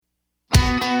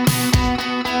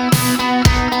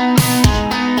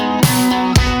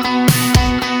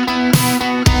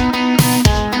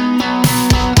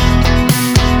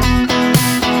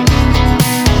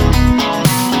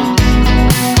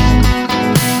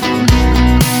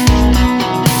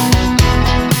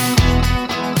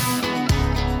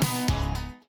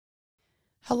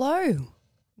Hello,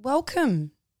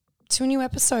 welcome to a new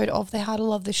episode of the How to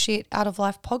Love the Shit Out of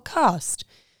Life podcast.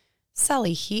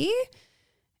 Sally here,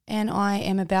 and I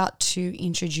am about to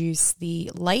introduce the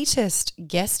latest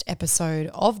guest episode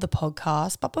of the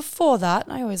podcast. But before that,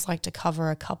 I always like to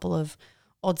cover a couple of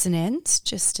odds and ends,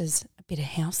 just as a bit of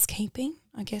housekeeping.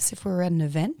 I guess if we were at an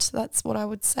event, that's what I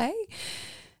would say.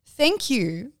 Thank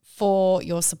you for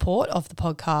your support of the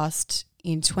podcast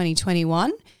in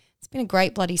 2021. It's been a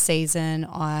great bloody season.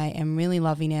 I am really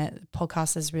loving it. The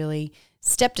podcast has really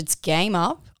stepped its game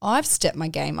up. I've stepped my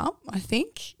game up, I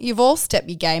think. You've all stepped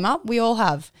your game up. We all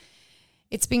have.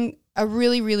 It's been a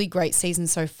really, really great season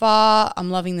so far.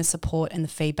 I'm loving the support and the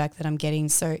feedback that I'm getting.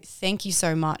 So thank you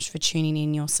so much for tuning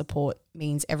in. Your support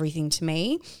means everything to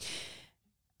me.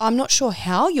 I'm not sure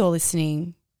how you're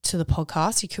listening to the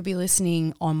podcast. You could be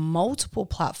listening on multiple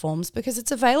platforms because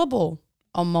it's available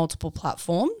on multiple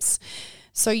platforms.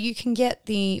 So you can get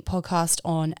the podcast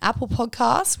on Apple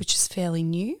Podcasts, which is fairly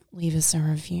new. Leave us a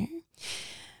review,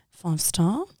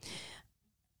 5-star.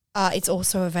 It's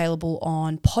also available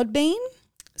on Podbean,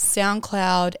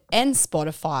 SoundCloud, and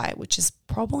Spotify, which is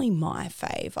probably my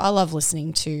fave. I love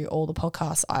listening to all the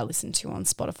podcasts I listen to on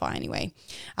Spotify anyway.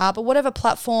 But whatever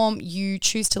platform you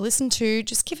choose to listen to,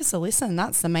 just give us a listen.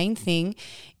 That's the main thing.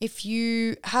 If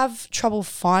you have trouble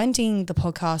finding the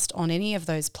podcast on any of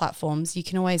those platforms, you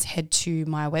can always head to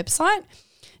my website,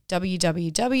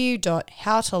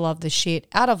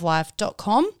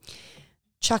 www.howtolovetheshitoutoflife.com,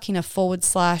 chuck in a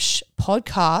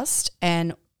 /podcast,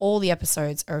 and all the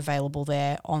episodes are available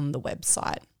there on the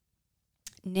website.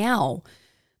 Now,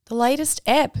 the latest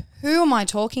ep. Who am I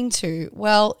talking to?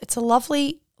 Well, it's a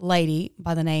lovely lady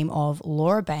by the name of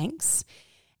Laura Banks,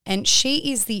 and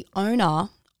she is the owner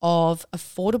of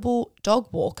Affordable Dog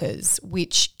Walkers,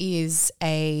 which is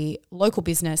a local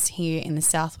business here in the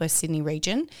Southwest Sydney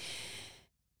region.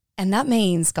 And that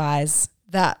means, guys,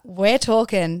 that we're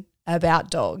talking about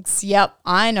dogs. Yep,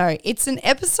 I know. It's an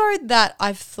episode that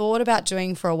I've thought about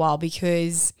doing for a while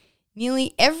because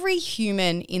nearly every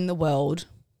human in the world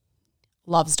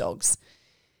loves dogs.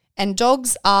 And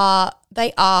dogs are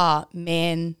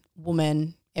man,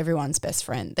 woman, everyone's best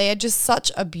friend. They are just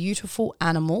such a beautiful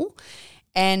animal.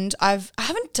 And I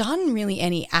haven't done really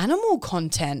any animal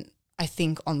content, I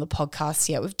think, on the podcast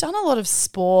yet. We've done a lot of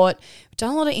sport, we've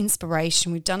done a lot of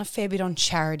inspiration, we've done a fair bit on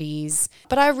charities,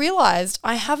 but I realized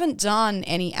I haven't done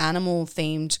any animal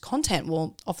themed content.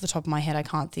 Well, off the top of my head, I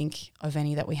can't think of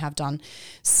any that we have done.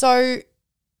 So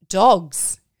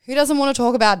dogs, who doesn't want to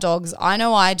talk about dogs? I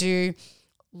know I do.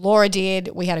 Laura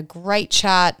did. We had a great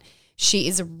chat. She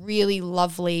is a really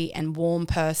lovely and warm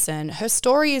person. Her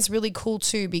story is really cool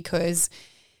too, because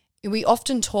we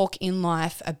often talk in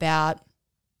life about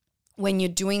when you're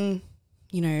doing,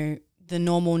 the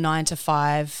normal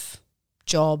 9-to-5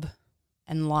 job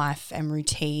and life and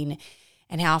routine,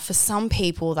 and how for some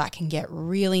people that can get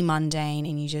really mundane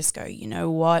and you just go, you know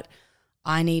what,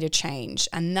 I need a change.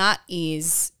 And that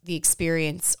is the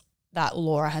experience that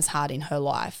Laura has had in her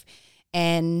life.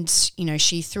 And,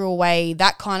 she threw away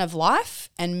that kind of life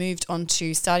and moved on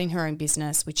to starting her own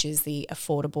business, which is the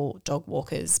Affordable Dog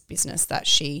Walkers business that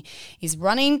she is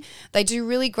running. They do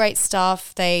really great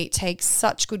stuff. They take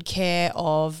such good care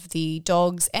of the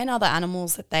dogs and other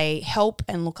animals that they help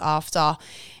and look after.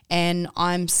 And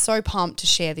I'm so pumped to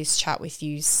share this chat with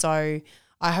you. So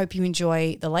I hope you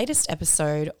enjoy the latest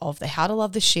episode of the How to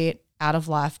Love the Shit Out of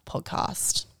Life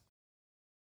podcast.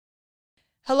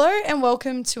 Hello and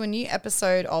welcome to a new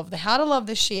episode of the How to Love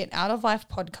the Shit Out of Life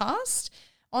podcast.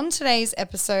 On today's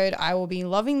episode, I will be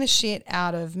loving the shit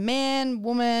out of man,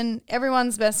 woman,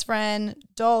 everyone's best friend,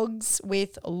 dogs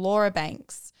with Laura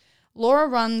Banks. Laura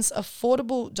runs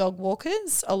Affordable Dog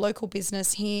Walkers, a local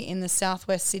business here in the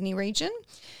Southwest Sydney region.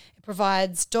 It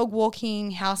provides dog walking,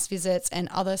 house visits, and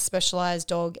other specialised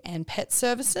dog and pet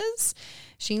services.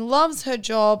 She loves her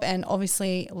job and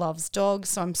obviously loves dogs,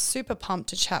 so I'm super pumped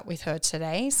to chat with her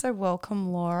today. So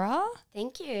welcome, Laura.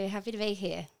 Thank you. Happy to be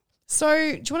here.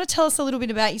 So do you want to tell us a little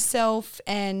bit about yourself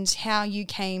and how you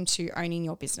came to owning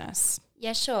your business?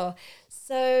 Yeah, sure.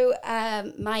 So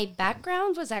my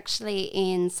background was actually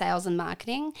in sales and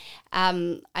marketing.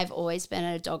 I've always been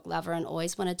a dog lover and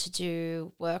always wanted to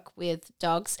do work with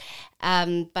dogs.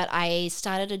 But I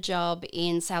started a job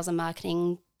in sales and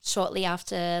marketing shortly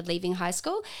after leaving high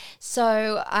school.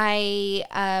 So I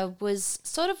was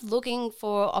sort of looking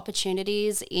for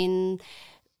opportunities in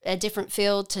a different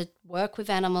field to work with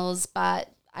animals, but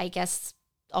I guess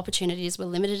opportunities were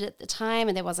limited at the time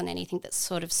and there wasn't anything that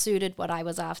sort of suited what I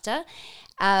was after.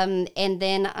 And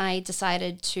then I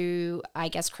decided to, I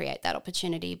guess, create that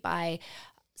opportunity by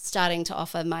starting to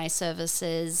offer my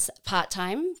services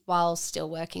part-time while still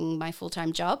working my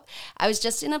full-time job. I was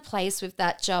just in a place with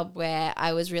that job where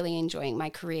I was really enjoying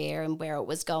my career and where it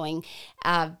was going,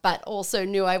 but also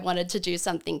knew I wanted to do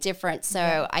something different.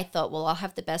 So I thought, well, I'll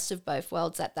have the best of both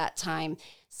worlds at that time.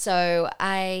 So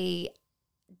I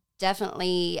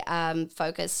definitely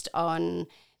focused on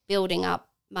building up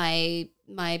my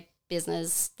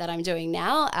business that I'm doing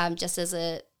now, just as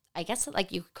a, I guess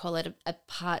like you could call it a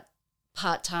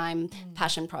part-time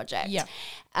passion project. Yeah.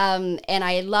 And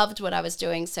I loved what I was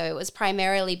doing. So it was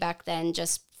primarily back then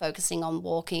just focusing on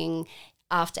walking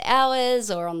after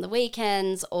hours or on the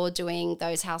weekends or doing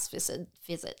those house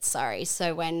visits.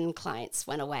 So when clients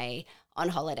went away on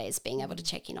holidays, being able to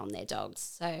check in on their dogs.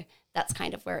 So that's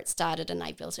kind of where it started, and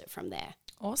I built it from there.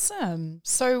 Awesome.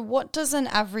 So what does an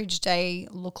average day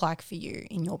look like for you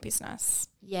in your business?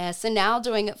 Yeah, so now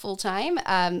doing it full time,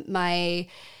 an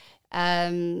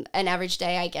average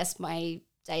day, I guess my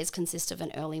days consist of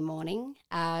an early morning.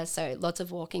 So lots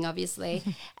of walking, obviously.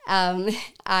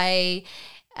 I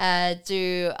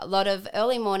do a lot of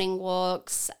early morning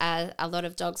walks, a lot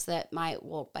of dogs that might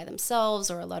walk by themselves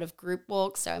or a lot of group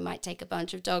walks. So I might take a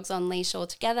bunch of dogs on leash all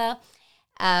together.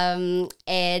 And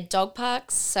dog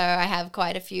parks. So I have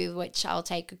quite a few, which I'll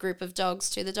take a group of dogs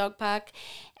to the dog park.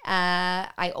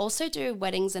 I also do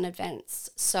weddings and events.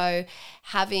 So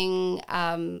having,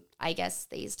 I guess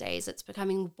these days it's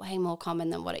becoming way more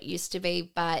common than what it used to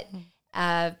be, but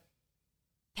pet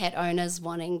owners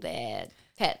wanting their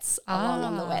pets along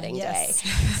on the wedding day.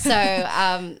 So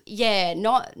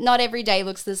not every day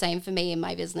looks the same for me in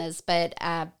my business, but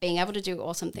being able to do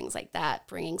awesome things like that,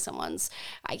 bringing someone's,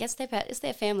 I guess their pet is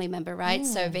their family member, right?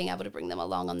 So being able to bring them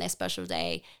along on their special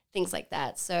day, things like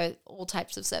that. So all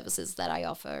types of services that I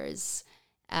offer is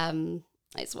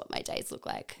what my days look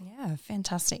like. Yeah,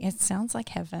 fantastic. It sounds like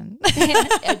heaven.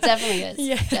 It definitely is.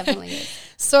 Yeah. Definitely is.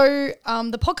 So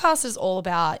the podcast is all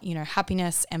about,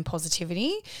 happiness and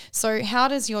positivity. So how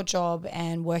does your job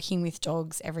and working with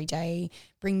dogs every day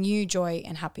bring you joy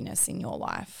and happiness in your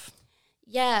life?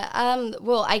 Yeah,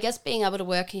 well, I guess being able to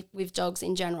work with dogs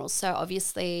in general. So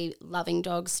obviously loving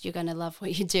dogs, you're going to love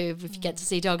what you do if you get to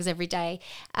see dogs every day.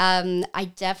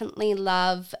 I definitely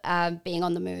love being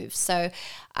on the move. So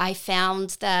I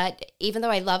found that even though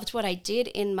I loved what I did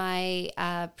in my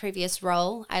previous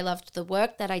role, I loved the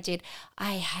work that I did,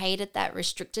 I hated that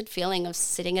restricted feeling of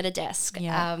sitting at a desk.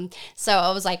 Yeah. So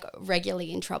I was like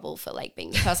regularly in trouble for like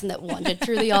being the person that wandered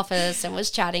through the office and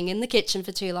was chatting in the kitchen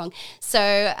for too long.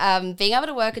 So being able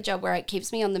to work a job where it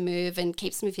keeps me on the move and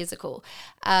keeps me physical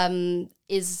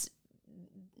is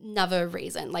another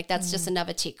reason. Like that's just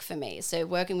another tick for me. So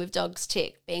working with dogs,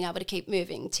 tick. Being able to keep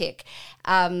moving, tick.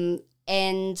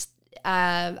 And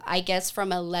I guess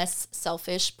from a less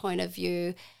selfish point of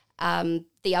view,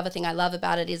 the other thing I love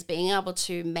about it is being able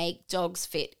to make dogs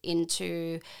fit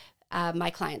into my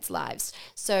clients' lives.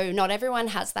 So not everyone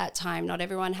has that time. Not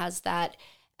everyone has that.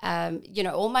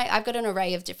 I've got an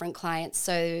array of different clients.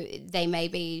 So they may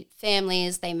be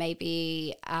families, they may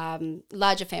be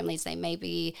larger families, they may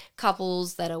be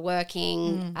couples that are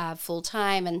working full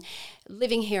time and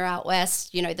living here out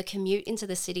west. The commute into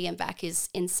the city and back is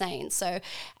insane. So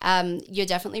you're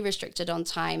definitely restricted on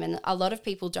time, and a lot of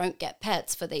people don't get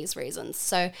pets for these reasons.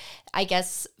 So I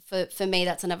guess for me,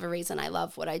 that's another reason I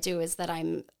love what I do, is that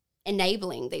I'm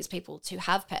enabling these people to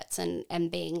have pets and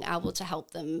being able to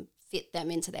help them fit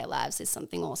them into their lives is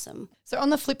something awesome. So on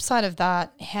the flip side of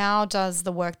that, how does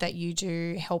the work that you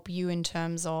do help you in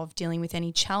terms of dealing with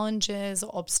any challenges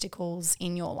or obstacles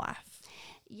in your life?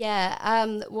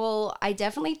 Yeah, well, I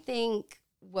definitely think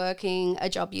working a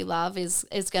job you love is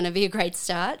going to be a great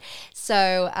start.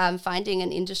 So finding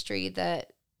an industry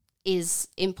that is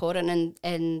important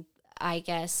and I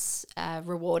guess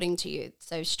rewarding to you,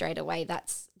 so straight away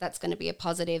that's going to be a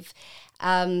positive.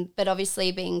 But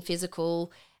obviously being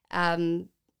physical,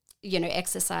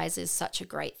 exercise is such a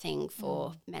great thing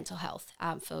for mental health,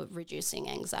 for reducing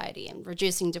anxiety and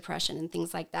reducing depression and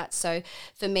things like that. So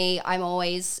for me, I'm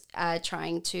always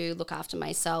trying to look after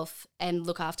myself and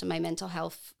look after my mental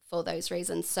health for those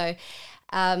reasons. So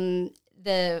one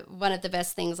of the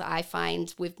best things I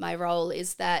find with my role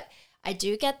is that I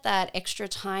do get that extra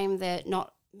time that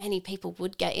not many people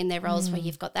would get in their roles, where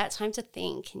you've got that time to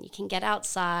think and you can get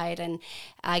outside and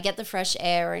get the fresh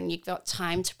air, and you've got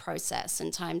time to process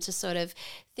and time to sort of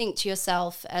think to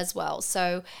yourself as well.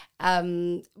 So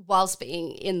whilst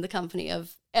being in the company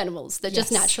of animals that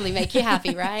just naturally make you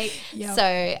happy, right? Yep.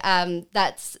 So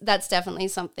that's definitely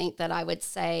something that I would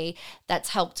say that's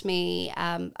helped me.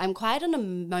 I'm quite an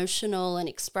emotional and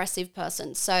expressive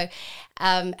person. So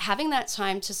having that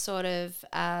time to sort of,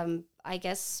 I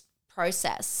guess,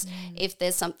 process. If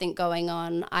there's something going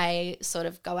on, I sort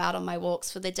of go out on my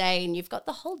walks for the day, and you've got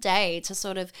the whole day to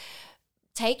sort of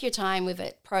take your time with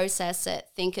it, process it,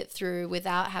 think it through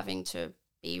without having to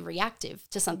be reactive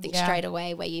to something straight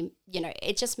away, where you know,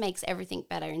 it just makes everything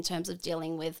better in terms of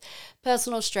dealing with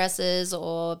personal stresses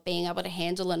or being able to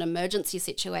handle an emergency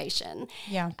situation.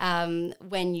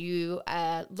 When you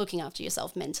are looking after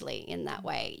yourself mentally in that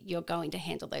way, you're going to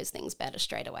handle those things better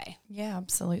straight away. Yeah,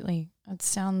 absolutely. It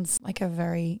sounds like a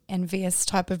very envious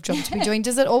type of job to be doing.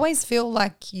 Does it always feel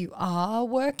like you are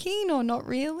working or not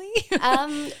really?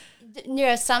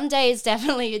 Some days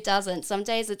definitely it doesn't. Some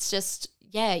days it's just,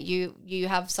 you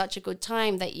have such a good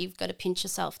time that you've got to pinch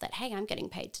yourself that, hey, I'm getting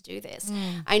paid to do this.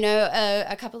 I know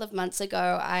a couple of months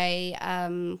ago I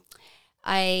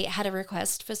had a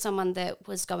request for someone that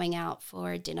was going out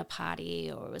for a dinner party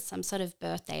or it was some sort of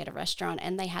birthday at a restaurant,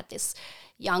 and they had this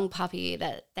young puppy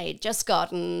that they'd just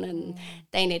gotten and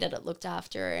they needed it looked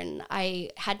after, and I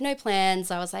had no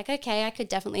plans. I was like, okay, I could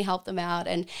definitely help them out.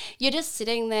 And you're just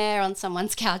sitting there on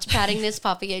someone's couch patting this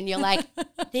puppy and you're like,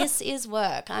 this is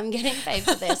work. I'm getting paid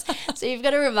for this. So you've got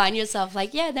to remind yourself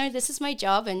like, this is my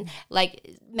job, and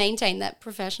like maintain that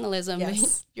professionalism.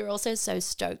 Yes. You're also so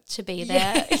stoked to be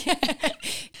there.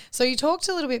 So you talked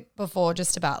a little bit before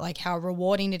just about like how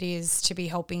rewarding it is to be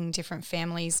helping different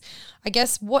families. I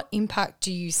guess what impact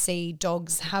do you see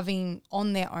dogs having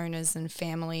on their owners and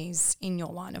families in your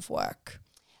line of work?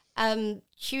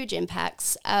 Huge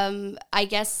impacts. I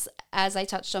guess as I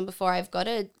touched on before, I've got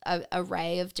a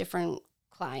array of different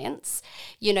clients.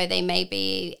 You know, they may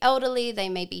be elderly, they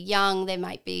may be young, they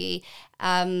might be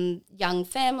young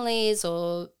families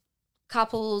or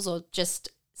couples or just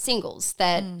singles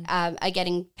that are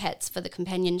getting pets for the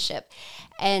companionship.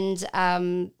 And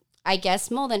I guess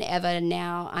more than ever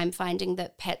now, I'm finding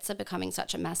that pets are becoming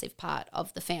such a massive part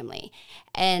of the family.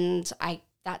 And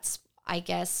that's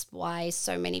why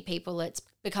so many people, it's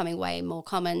becoming way more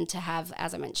common to have,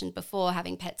 as I mentioned before,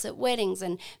 having pets at weddings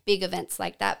and big events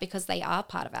like that, because they are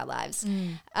part of our lives.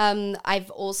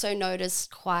 I've also noticed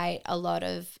quite a lot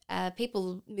of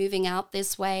people moving out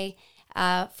this way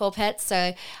for pets.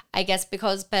 So I guess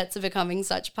because pets are becoming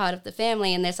such part of the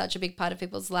family and they're such a big part of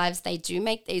people's lives, they do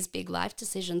make these big life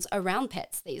decisions around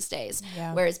pets these days.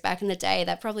 Whereas back in the day,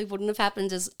 that probably wouldn't have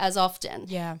happened as often.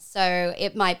 So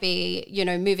it might be, you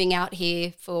know, moving out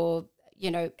here for, you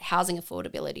know, housing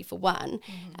affordability for one,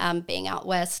 being out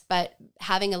west, but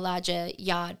having a larger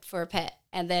yard for a pet.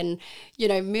 And then, you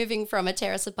know, moving from a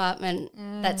terrace apartment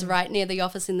that's right near the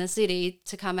office in the city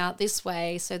to come out this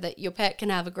way so that your pet can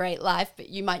have a great life, but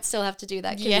you might still have to do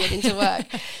that commute into work.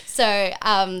 So,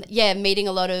 meeting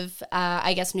a lot of,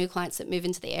 I guess, new clients that move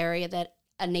into the area that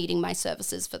are needing my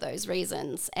services for those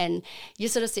reasons. And you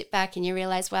sort of sit back and you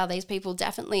realize, wow, these people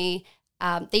definitely,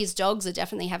 these dogs are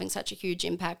definitely having such a huge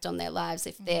impact on their lives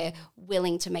if they're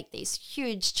willing to make these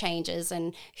huge changes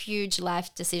and huge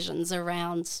life decisions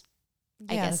around,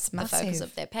 I guess, the focus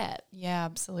of their pet. Yeah,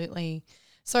 absolutely.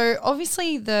 So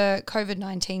obviously the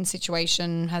COVID-19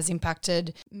 situation has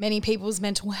impacted many people's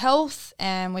mental health,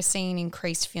 and we're seeing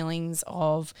increased feelings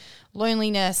of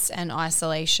loneliness and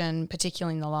isolation,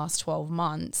 particularly in the last 12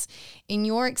 months. In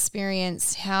your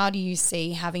experience, how do you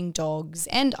see having dogs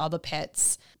and other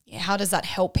pets, how does that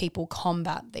help people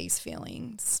combat these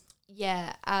feelings?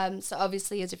 Yeah, so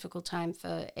obviously a difficult time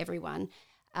for everyone,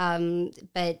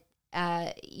 but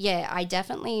I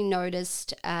definitely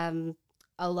noticed a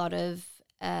lot of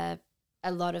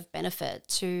benefit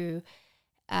to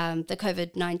the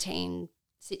COVID-19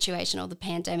 situation or the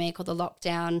pandemic or the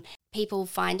lockdown. People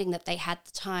finding that they had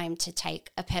the time to take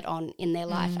a pet on in their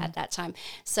life at that time.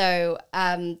 So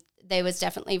there was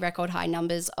definitely record high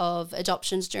numbers of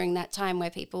adoptions during that time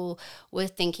where people were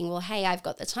thinking, well, hey, I've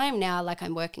got the time now, like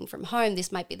I'm working from home,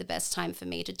 this might be the best time for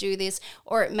me to do this.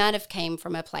 Or it might have came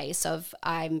from a place of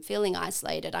I'm feeling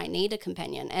isolated, I need a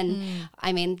companion. And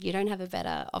I mean, you don't have a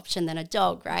better option than a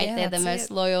dog, right? Yeah, they're the most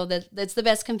loyal, that's the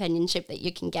best companionship that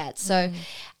you can get. So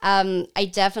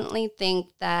I definitely think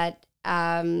that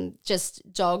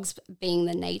just dogs being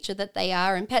the nature that they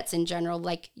are, and pets in general,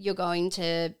 like you're going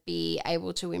to be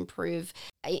able to improve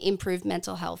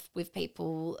mental health with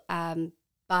people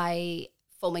by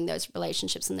forming those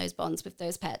relationships and those bonds with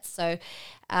those pets. So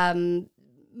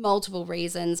multiple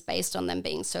reasons based on them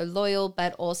being so loyal,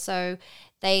 but also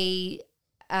they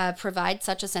provide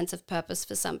such a sense of purpose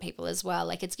for some people as well.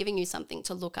 Like it's giving you something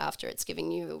to look after. It's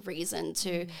giving you a reason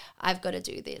to, I've got to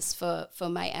do this for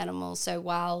my animals. So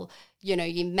while, you know,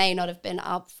 you may not have been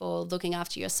up for looking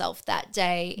after yourself that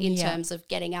day in terms of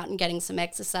getting out and getting some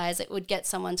exercise, it would get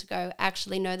someone to go,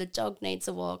 actually, no, the dog needs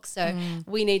a walk. So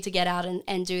we need to get out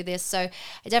and do this. So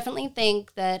I definitely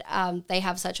think that they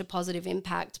have such a positive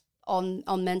impact on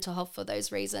mental health for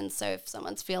those reasons. So if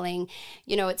someone's feeling,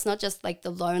 you know, it's not just like the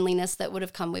loneliness that would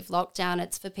have come with lockdown,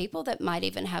 it's for people that might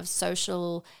even have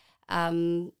social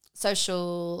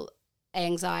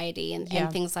anxiety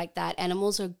and things like that.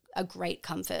 Animals are a great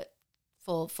comfort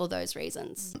for those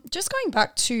reasons. Just going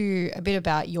back to a bit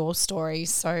about your story.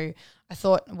 So I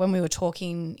thought when we were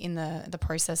talking in the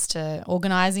process to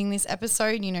organising this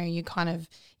episode, you know,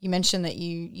 you mentioned that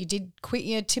you did quit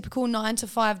your typical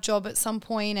 9-to-5 job at some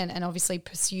point and obviously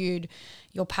pursued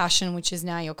your passion, which is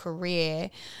now your career,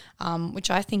 which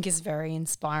I think is very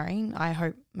inspiring. I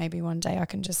hope maybe one day I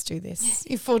can just do this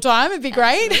full time. It'd be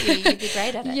great. Absolutely. You'd be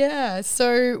great at it. Yeah.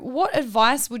 So what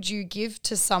advice would you give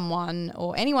to someone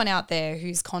or anyone out there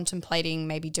who's contemplating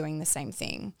maybe doing the same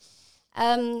thing?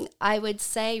 I would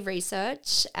say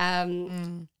research,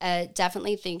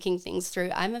 definitely thinking things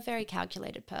through. I'm a very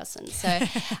calculated person, so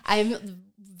I'm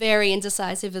very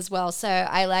indecisive as well. So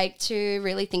I like to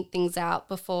really think things out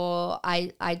before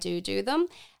I do them.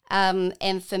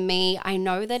 And for me, I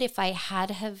know that if I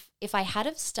had have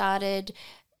started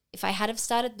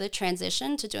the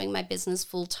transition to doing my business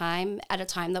full time at a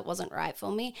time that wasn't right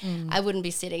for me, I wouldn't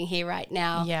be sitting here right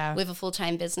now with a full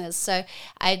time business. So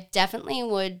I definitely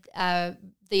would,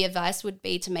 the advice would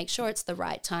be to make sure it's the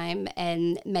right time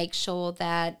and make sure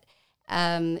that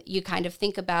you kind of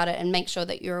think about it and make sure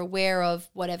that you're aware of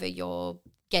whatever you're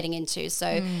getting into.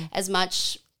 So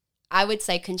I would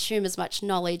say consume as much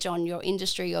knowledge on your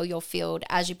industry or your field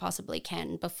as you possibly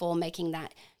can before making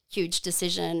that huge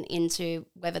decision into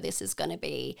whether this is going to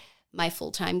be my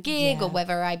full-time gig or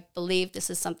whether I believe this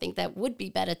is something that would be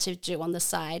better to do on the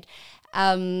side.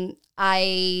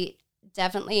 I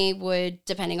definitely would,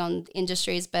 depending on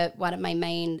industries, but one of my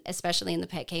main, especially in the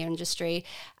pet care industry,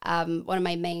 one of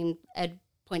my main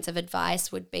points of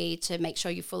advice would be to make sure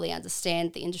you fully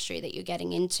understand the industry that you're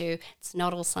getting into. It's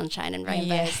not all sunshine and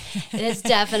rainbows. There's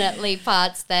definitely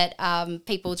parts that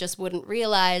people just wouldn't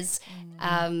realize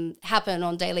happen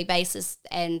on a daily basis,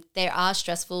 and there are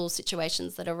stressful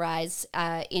situations that arise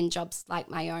in jobs like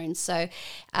my own. So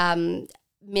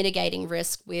mitigating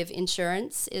risk with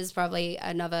insurance is probably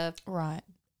another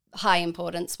high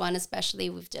importance one, especially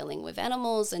with dealing with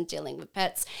animals and dealing with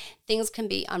pets. Things can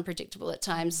be unpredictable at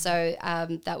times. So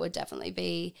that would definitely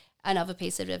be another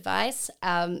piece of advice.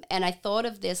 And I thought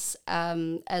of this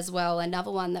as well.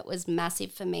 Another one that was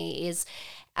massive for me is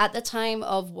at the time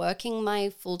of working my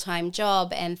full-time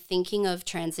job and thinking of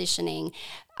transitioning,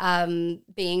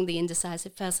 being the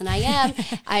indecisive person I am,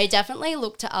 I definitely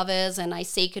look to others and I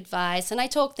seek advice and I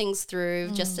talk things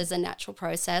through just as a natural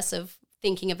process of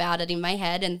thinking about it in my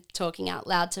head and talking out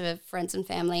loud to friends and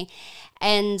family.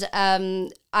 And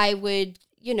I would,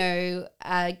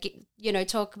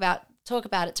 talk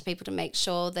about it to people to make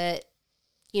sure that,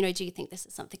 do you think this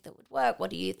is something that would work? What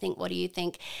do you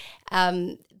think?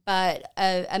 But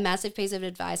a massive piece of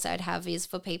advice I'd have is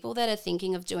for people that are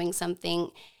thinking of doing something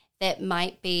that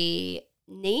might be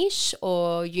niche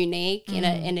or unique in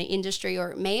an industry,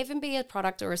 or it may even be a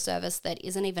product or a service that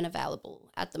isn't even available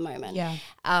at the moment.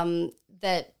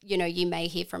 That you may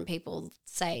hear from people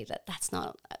say that that's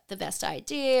not the best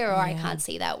idea, or I can't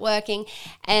see that working.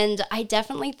 And I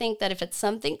definitely think that if it's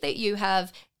something that you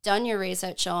have done your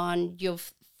research on,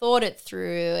 you've thought it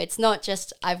through, it's not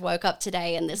just I've woke up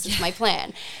today and this is my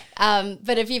plan.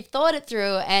 But if you've thought it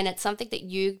through and it's something that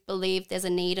you believe there's a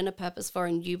need and a purpose for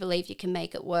and you believe you can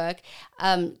make it work,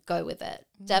 go with it.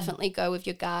 Definitely go with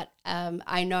your gut.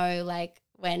 I know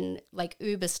when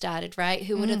Uber started, right?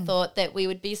 Who would have thought that we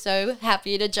would be so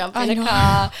happy to jump in a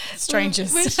car?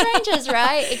 Strangers. We're strangers,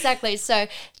 right? Exactly. So,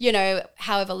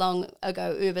 however long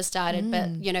ago Uber started, but,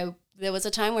 there was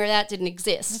a time where that didn't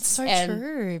exist. That's so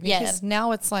true, because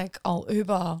now it's like,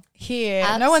 Uber here.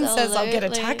 Absolutely. No one says I'll get a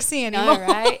taxi anymore. No,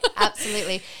 right?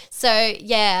 Absolutely. So,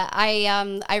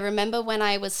 I remember when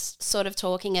I was sort of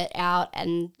talking it out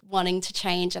and wanting to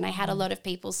change, and I had a lot of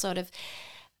people sort of,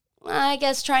 I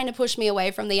guess, trying to push me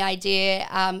away from the idea.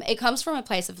 It comes from a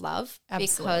place of love.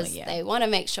 Absolutely, because they want to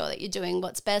make sure that you're doing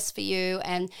what's best for you.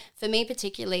 And for me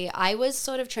particularly, I was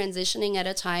sort of transitioning at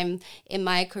a time in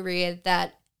my career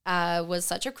that was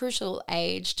such a crucial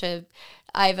age to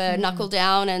either knuckle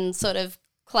down and sort of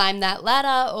climb that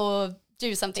ladder or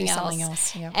do something else. Something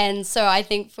else, yeah. And so I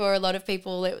think for a lot of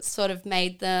people, it sort of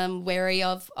made them wary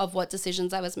of what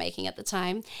decisions I was making at the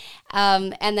time.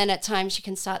 And then at times you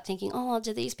can start thinking, oh,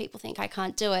 do these people think I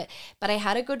can't do it? But I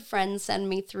had a good friend send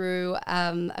me through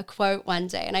a quote one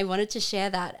day, and I wanted to share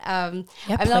that. I'm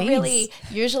not really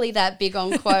usually that big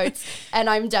on quotes, and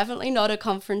I'm definitely not a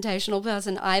confrontational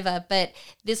person either. But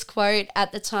this quote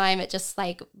at the time, it just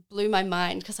like blew my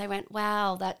mind, because I went,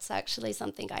 wow, that's actually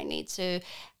something I need to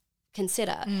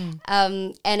consider.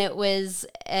 And it was,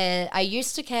 I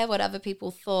used to care what other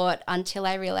people thought until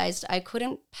I realized I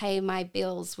couldn't pay my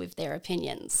bills with their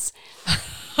opinions.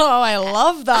 Oh, I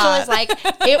love that. I was like,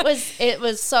 it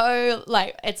was so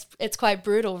like, it's quite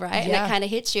brutal, right? And it kind of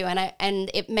hits you. And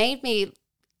it made me,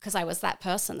 because I was that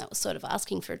person that was sort of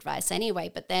asking for advice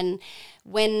anyway. But then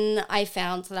when I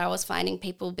found that I was finding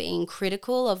people being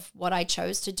critical of what I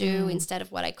chose to do instead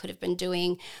of what I could have been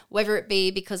doing, whether it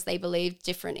be because they believed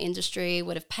different industry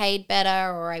would have paid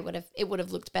better, or it would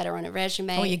have looked better on a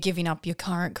resume. Or you're giving up your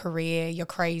current career, you're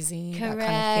crazy. Correct,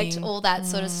 that kind of thing. all that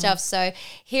sort of stuff. So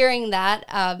hearing that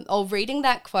or reading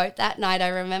that quote that night, I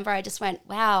remember I just went,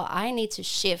 wow, I need to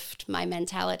shift my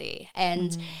mentality.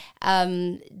 And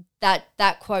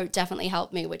that quote definitely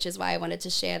helped me, which is why I wanted to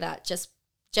share that, just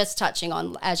touching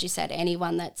on, as you said,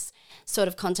 anyone that's sort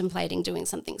of contemplating doing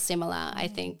something similar. I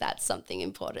think that's something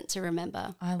important to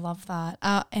remember. I love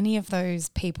that. Any of those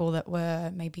people that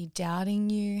were maybe doubting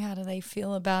you, how do they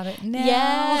feel about it now?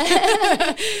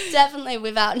 Yeah, definitely,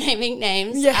 without naming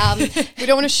names. Yeah. We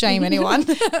don't want to shame anyone.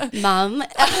 Mum.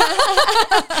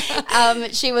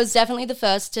 She was definitely the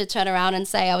first to turn around and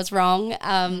say I was wrong.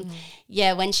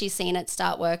 Yeah, when she's seen it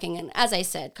start working. And as I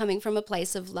said, coming from a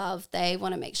place of love, they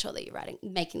want to make sure that you're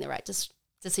making the right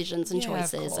decisions and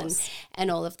choices and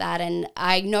all of that. And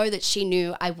I know that she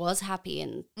knew I was happy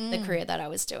in the career that I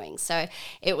was doing. So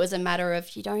it was a matter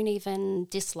of, you don't even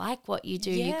dislike what you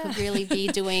do. Yeah. You could really be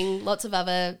doing lots of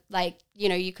other, like, you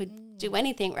know, you could do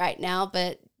anything right now,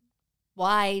 but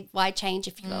why change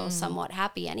if you're somewhat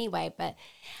happy anyway? But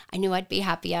I knew I'd be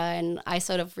happier, and I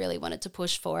sort of really wanted to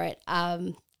push for it.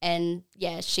 And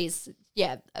yeah, she's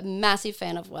a massive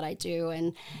fan of what I do,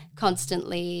 and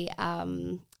constantly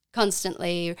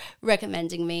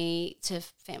recommending me to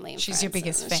family and friends. She's your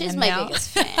biggest fan. She's my biggest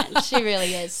fan. She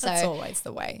really is. So that's always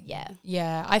the way. Yeah.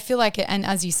 Yeah. I feel like it, and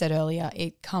as you said earlier,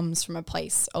 it comes from a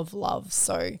place of love.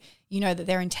 So you know that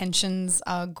their intentions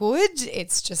are good.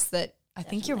 It's just that I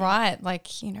think you're right.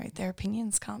 Like, you know, their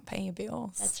opinions can't pay your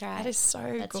bills. That's right. That is so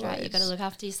good. That's right. You've got to look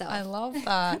after yourself. I love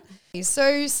that.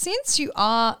 So since you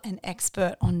are an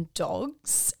expert on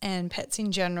dogs and pets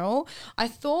in general, I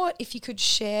thought if you could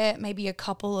share maybe a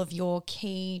couple of your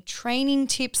key training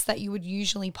tips that you would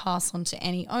usually pass on to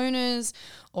any owners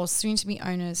or soon-to-be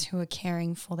owners who are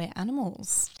caring for their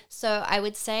animals. So I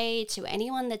would say to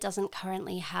anyone that doesn't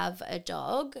currently have a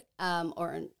dog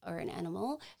or an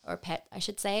animal or a pet, I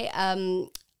should say,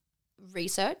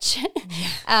 research.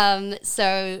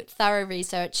 So thorough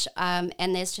research.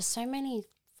 And there's just so many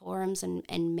forums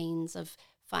and means of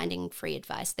finding free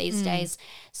advice these days.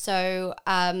 So,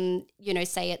 you know,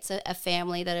 say it's a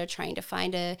family that are trying to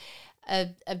find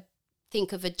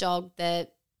think of a dog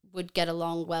that would get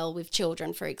along well with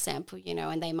children, for example, you know,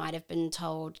 and they might have been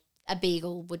told a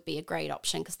beagle would be a great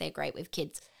option because they're great with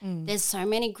kids. There's so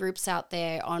many groups out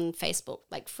there on Facebook,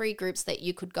 like free groups that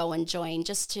you could go and join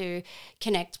just to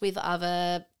connect with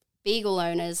other beagle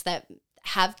owners that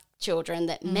have children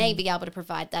that may be able to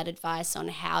provide that advice on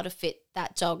how to fit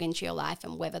that dog into your life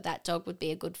and whether that dog would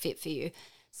be a good fit for you.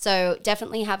 So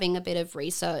definitely having a bit of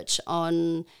research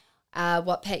on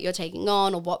what pet you're taking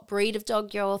on or what breed of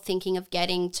dog you're thinking of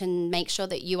getting, to make sure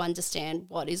that you understand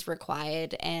what is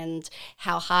required and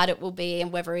how hard it will be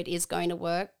and whether it is going to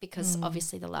work, because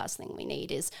obviously the last thing we need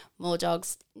is more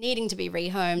dogs needing to be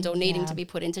rehomed or needing to be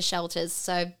put into shelters.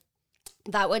 So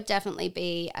that would definitely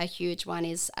be a huge one,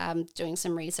 is doing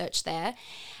some research there.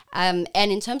 And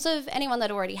in terms of anyone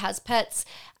that already has pets,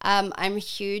 I'm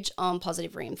huge on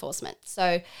positive reinforcement.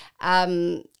 So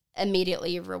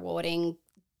immediately rewarding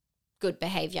good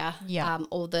behavior,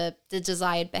 or the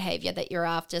desired behavior that you're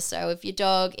after. So if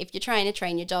you're trying to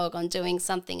train your dog on doing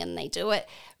something and they do it,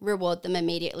 reward them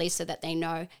immediately so that they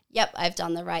know, yep, I've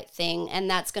done the right thing. And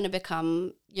that's going to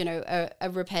become, you know, a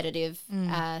repetitive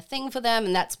thing for them.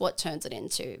 And that's what turns it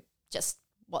into just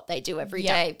what they do every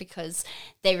day, because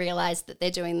they realize that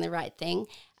they're doing the right thing.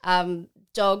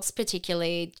 Dogs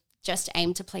particularly just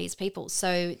aim to please people.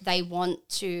 So they want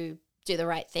to do the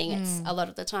right thing. It's a lot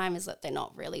of the time is that they're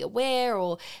not really aware,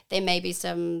 or there may be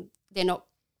they're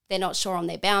not sure on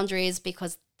their boundaries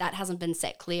because that hasn't been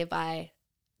set clear by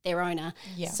their owner.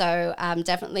 So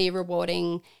definitely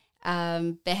rewarding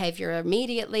behavior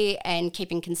immediately and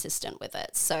keeping consistent with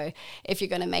it. So if you're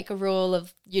going to make a rule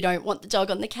of you don't want the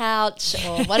dog on the couch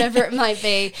or whatever it might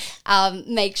be,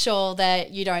 make sure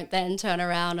that you don't then turn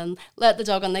around and let the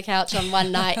dog on the couch on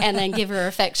one night and then give her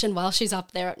affection while she's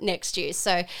up there next to you.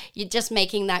 So you're just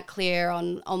making that clear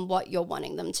on what you're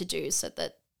wanting them to do so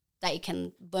that they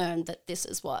can learn that this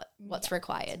is what's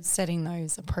required. Setting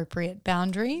those appropriate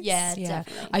boundaries. Yeah,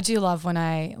 definitely. I do love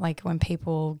when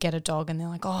people get a dog and they're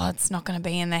like, oh, it's not going to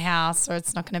be in the house or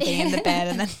it's not going to be in the bed.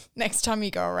 And then next time you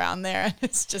go around there and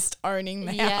it's just owning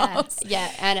the house.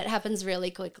 Yeah, and it happens really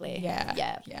quickly.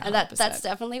 Yeah. And that's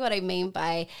definitely what I mean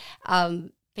by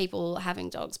people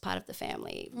having dogs part of the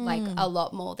family, like a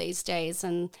lot more these days.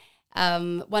 And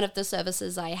one of the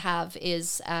services I have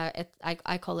is I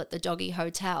call it the Doggy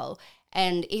Hotel,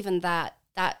 and even that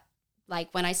like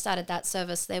when I started that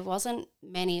service, there wasn't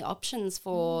many options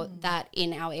for that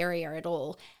in our area at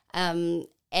all, and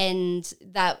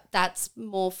that's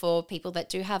more for people that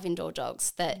do have indoor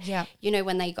dogs that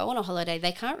when they go on a holiday,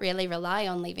 they can't really rely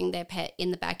on leaving their pet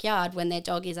in the backyard when their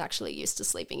dog is actually used to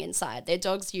sleeping inside. Their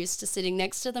dog's used to sitting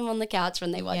next to them on the couch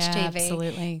when they watch TV.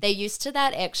 Absolutely. They're used to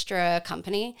that extra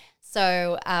company.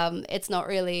 So it's not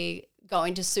really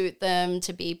going to suit them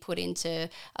to be put into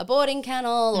a boarding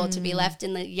kennel or to be left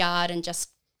in the yard and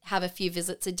just have a few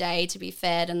visits a day to be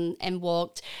fed and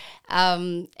walked.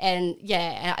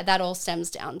 That all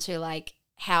stems down to like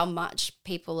how much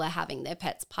people are having their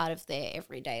pets part of their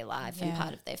everyday life and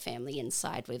part of their family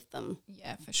inside with them.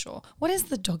 Yeah, for sure. What is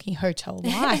the Doggy Hotel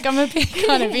like? I'm a bit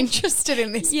kind of interested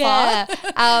in this part.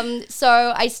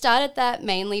 So I started that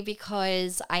mainly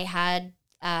because I had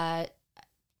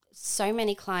so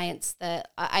many clients that,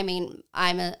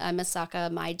 I'm a sucker.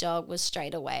 My dog was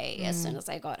straight away as soon as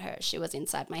I got her. She was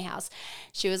inside my house.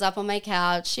 She was up on my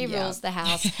couch. She rules the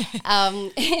house.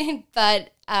 I'm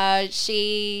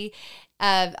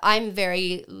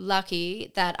very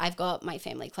lucky that I've got my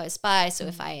family close by. So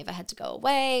if I ever had to go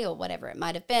away or whatever it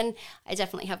might have been, I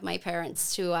definitely have my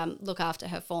parents to look after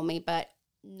her for me. But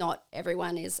not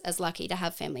everyone is as lucky to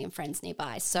have family and friends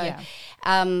nearby. So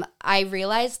I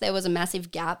realized there was a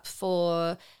massive gap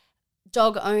for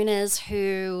dog owners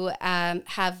who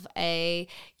have a,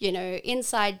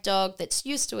 inside dog that's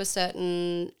used to a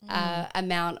certain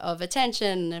amount of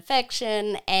attention and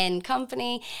affection and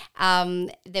company.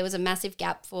 There was a massive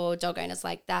gap for dog owners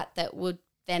like that would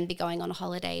then be going on a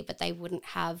holiday, but they wouldn't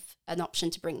have an option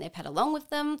to bring their pet along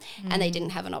with them, and they didn't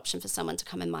have an option for someone to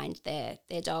come and mind their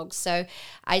dog. So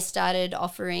I started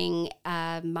offering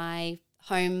my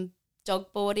home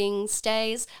dog boarding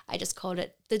stays. I just called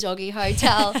it the Doggy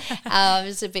Hotel.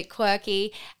 It's a bit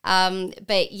quirky.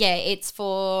 But yeah, it's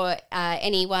for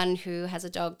anyone who has a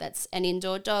dog that's an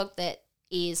indoor dog that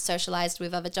is socialized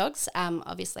with other dogs.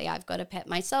 Obviously, I've got a pet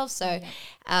myself. So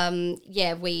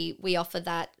we offer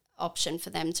that option for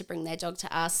them to bring their dog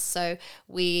to us. So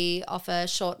we offer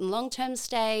short and long-term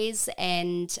stays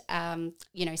and,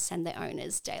 send their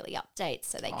owners daily updates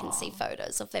so they can see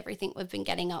photos of everything we've been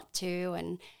getting up to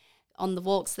and on the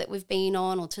walks that we've been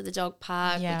on or to the dog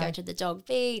park. We go to the dog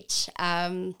beach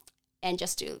and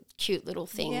just do cute little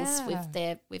things with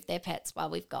their pets while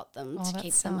we've got them to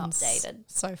keep them updated.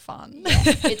 So fun. Yeah,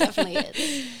 it definitely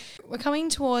is. We're coming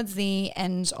towards the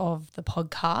end of the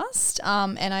podcast,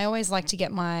 and I always like to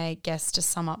get my guests to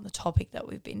sum up the topic that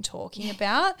we've been talking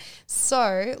about.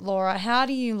 So, Laura, how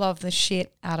do you love the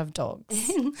shit out of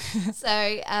dogs?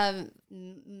 So,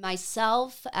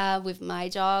 myself, with my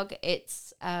dog,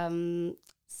 it's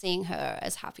seeing her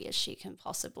as happy as she can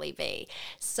possibly be.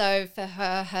 So for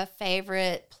her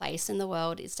favorite place in the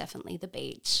world is definitely the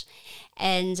beach.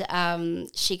 And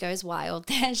she goes wild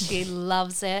there. She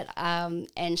loves it.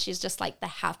 And she's just like the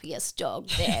happiest dog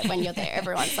there. When you're there,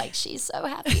 everyone's like, she's so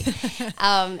happy.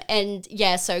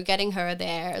 So getting her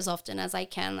there as often as I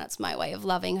can, that's my way of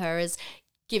loving her, is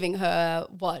giving her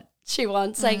what she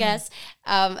wants, I guess.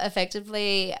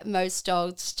 Effectively, most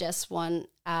dogs just want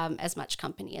as much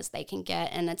company as they can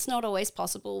get, and it's not always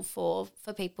possible for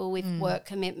people with work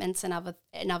commitments and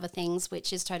other things,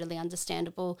 which is totally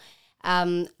understandable.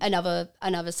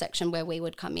 Another section where we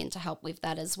would come in to help with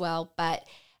that as well. But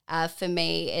for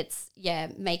me, it's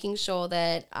making sure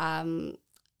that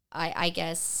I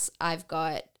guess I've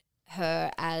got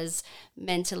her as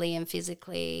mentally and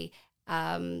physically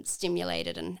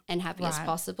stimulated and happy as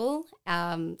possible,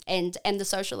 and the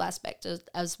social aspect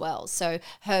as well. So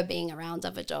her being around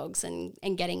other dogs and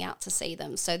getting out to see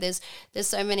them. So there's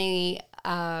so many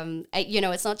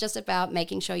It's not just about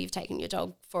making sure you've taken your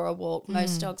dog for a walk.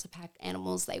 Most dogs are pack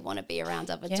animals. They want to be around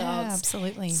other dogs.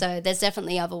 Absolutely. So there's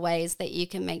definitely other ways that you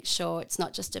can make sure it's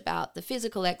not just about the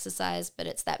physical exercise, but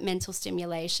it's that mental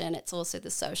stimulation. It's also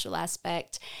the social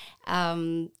aspect.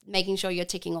 Making sure you're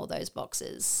ticking all those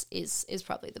boxes is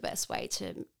probably the best way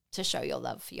to show your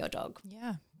love for your dog.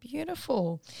 Yeah,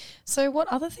 beautiful. So what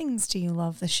other things do you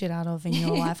love the shit out of in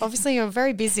your life? Obviously, you're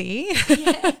very busy.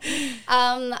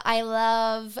 I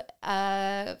love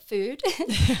food.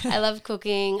 I love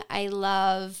cooking. I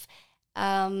love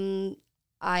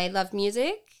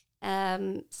music,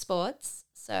 sports.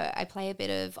 So I play a bit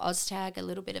of OzTag, a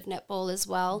little bit of netball as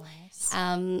well. Nice.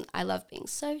 I love being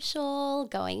social,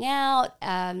 going out,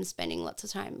 spending lots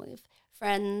of time with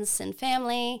friends and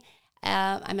family.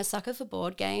 I'm a sucker for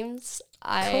board games.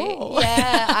 Cool.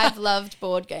 I've loved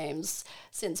board games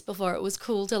since before it was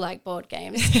cool to like board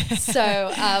games.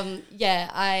 So,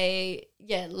 I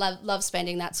love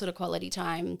spending that sort of quality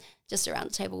time just around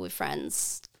the table with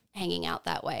friends, hanging out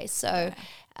that way. So,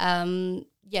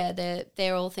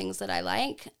 they're all things that I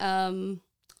like. And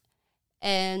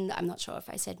I'm not sure if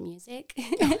I said music.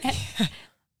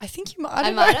 I think you might.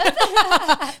 I might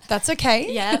have. That's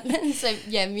okay. Yeah. So,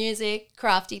 music,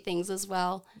 crafty things as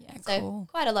well. Yeah, so cool.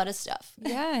 quite a lot of stuff.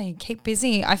 Yeah, you keep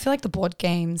busy. I feel like the board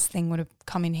games thing would have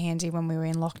come in handy when we were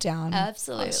in lockdown.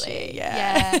 Absolutely.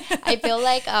 Yeah. I feel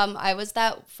like I was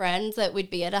that friend that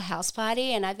would be at a house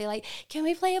party and I'd be like, can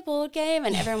we play a board game?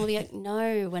 And everyone would be like,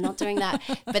 no, we're not doing that.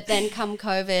 But then come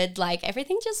COVID, like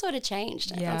everything just sort of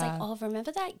changed. And everyone's like, oh,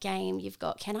 remember that game you've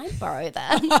got? Can I borrow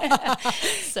that?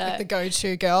 So Like the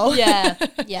go-to girl. Yeah.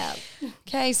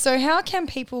 Okay, so how can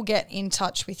people get in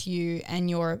touch with you and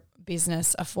your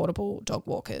business, Affordable Dog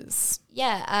Walkers?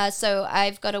 So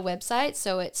I've got a website,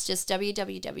 so it's just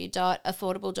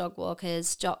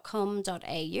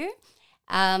www.affordabledogwalkers.com.au.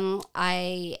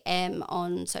 I am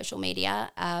on social media.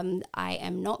 I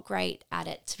am not great at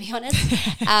it, to be honest.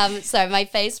 So my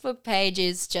Facebook page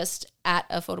is just at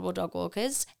Affordable Dog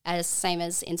Walkers, same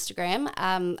as Instagram.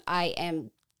 I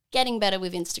am getting better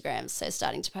with Instagram, so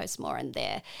starting to post more in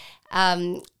there.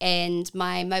 And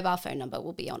my mobile phone number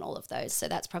will be on all of those. So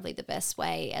that's probably the best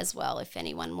way as well. If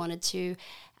anyone wanted to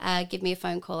give me a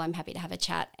phone call, I'm happy to have a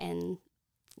chat and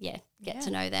get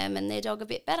to know them and their dog a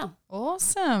bit better.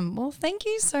 Awesome. Well, thank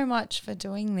you so much for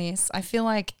doing this. I feel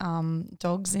like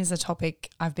dogs is a topic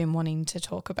I've been wanting to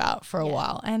talk about for a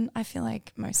while, and I feel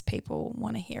like most people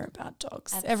want to hear about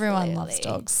dogs. Absolutely. Everyone loves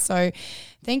dogs. So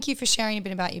thank you for sharing a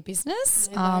bit about your business.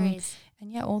 No worries.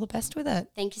 And all the best with it.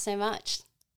 Thank you so much.